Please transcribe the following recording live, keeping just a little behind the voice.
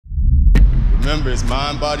Remember, it's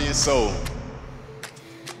mind, body, and soul.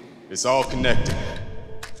 It's all connected.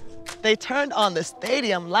 They turned on the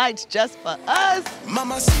stadium lights just for us.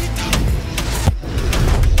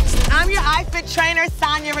 I'm your iFIT trainer,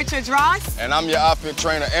 Sanya Richards-Ross. And I'm your iFIT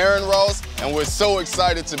trainer, Aaron Ross. And we're so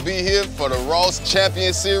excited to be here for the Ross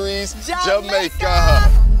Champion Series, Jamaica.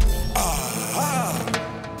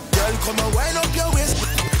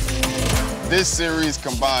 This series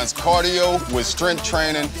combines cardio with strength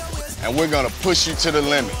training, and we're gonna push you to the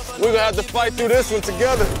limit. We're gonna have to fight through this one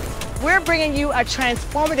together. We're bringing you a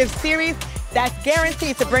transformative series that's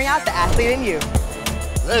guaranteed to bring out the athlete in you.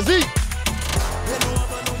 Let's eat.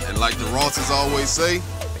 And like the Rosses always say,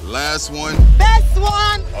 last one, best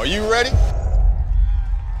one. Are you ready?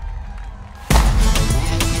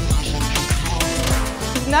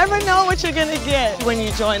 You never know what you're gonna get when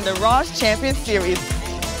you join the Ross Champion Series.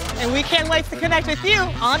 And we can't wait to connect with you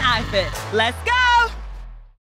on iFIT. Let's go!